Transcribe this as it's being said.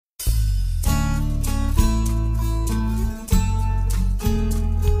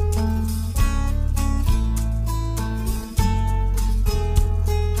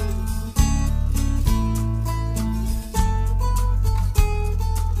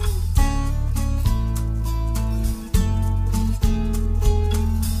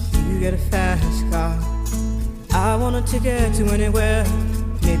want a ticket to anywhere.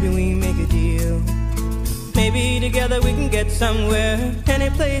 Maybe we make a deal. Maybe together we can get somewhere. Any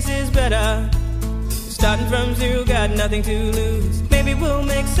place is better. Starting from zero, got nothing to lose. Maybe we'll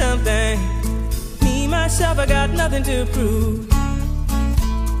make something. Me, myself, I got nothing to prove.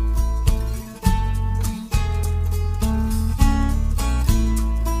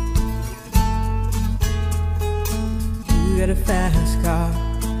 You got a fast car,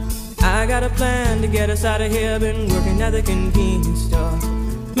 I got a plan to get us out of here. Been working at the convenience store.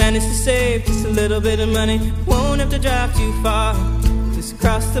 Managed to save just a little bit of money. Won't have to drive too far. Just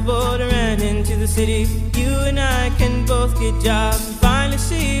cross the border and into the city. You and I can both get jobs and finally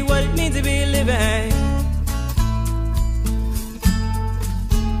see what it means to be living.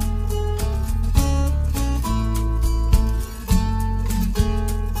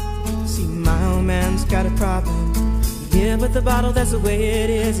 See, my old man's got a problem. Yeah, but the bottle, that's the way it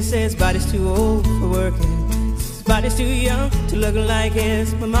is. He says his body's too old for working. His body's too young to look like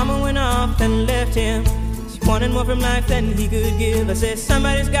his. My mama went off and left him. She wanted more from life than he could give. I said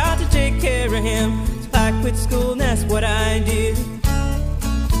somebody's got to take care of him. So I quit school and that's what I did.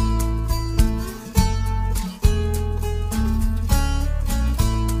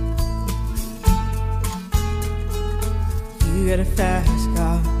 You got a fast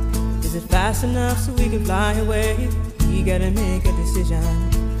car. Is it fast enough so we can fly away? We gotta make a decision.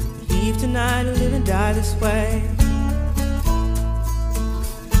 Leave tonight or live and die this way.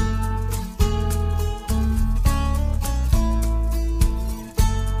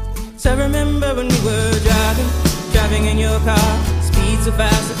 So I remember when we were driving in your car. Speed so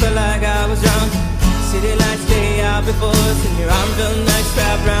fast I felt like I was drunk. City lights lay out before us, and your arm felt nice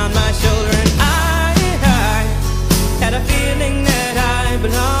wrapped around my shoulder. And I had a feeling that I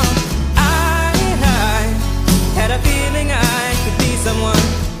belonged. Had a feeling I could be someone,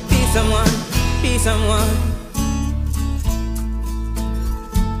 be someone, be someone.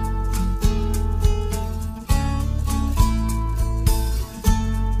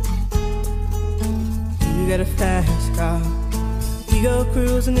 You got a fast car. We go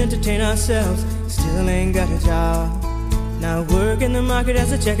cruise and entertain ourselves. Still ain't got a job. Now work in the market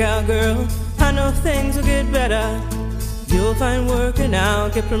as a checkout girl. I know things will get better. You'll find work and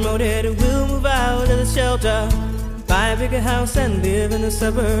I'll get promoted. We'll move out of the shelter, buy a bigger house and live in the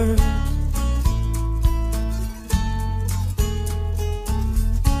suburbs.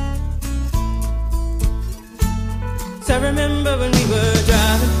 So I remember when we were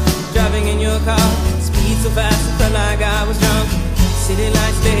driving in your car. Speed so fast I felt like I was drunk. City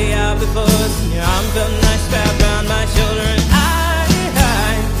lights lay out before us, and your arm felt nice wrapped around my shoulder. And I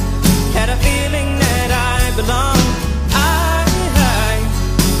had a feeling that I belonged.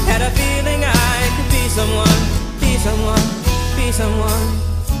 Had a feeling I could be someone, be someone, be someone.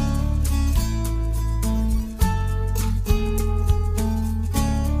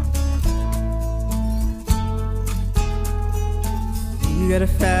 You got a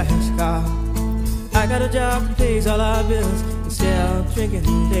fast car, I got a job that pays all our bills. Instead of drinking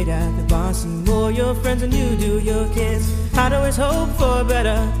late at the bar, see more your friends than you do your kids. I'd always hope for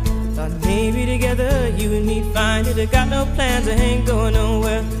better. Thought maybe together you and me find it. I got no plans, I ain't going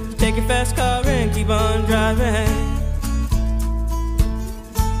nowhere. So take your fast car and keep on driving.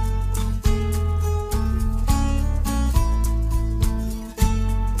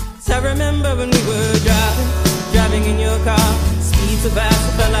 So I remember when we were driving in your car. Speed so fast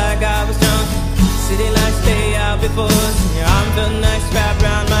I felt like I was drunk. City lights lay out before us, and your arm felt nice wrapped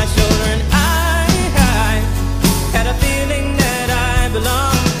around my shoulder. And I had a feeling that I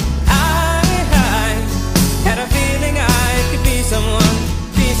belonged. Had a feeling I could be someone,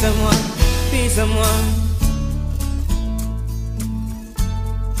 be someone, be someone.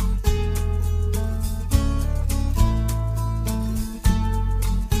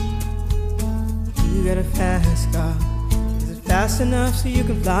 You got a fast car. Is it fast enough so you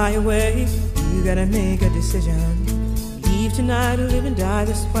can fly away? You gotta make a decision. Leave tonight or live and die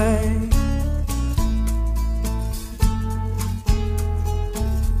this way.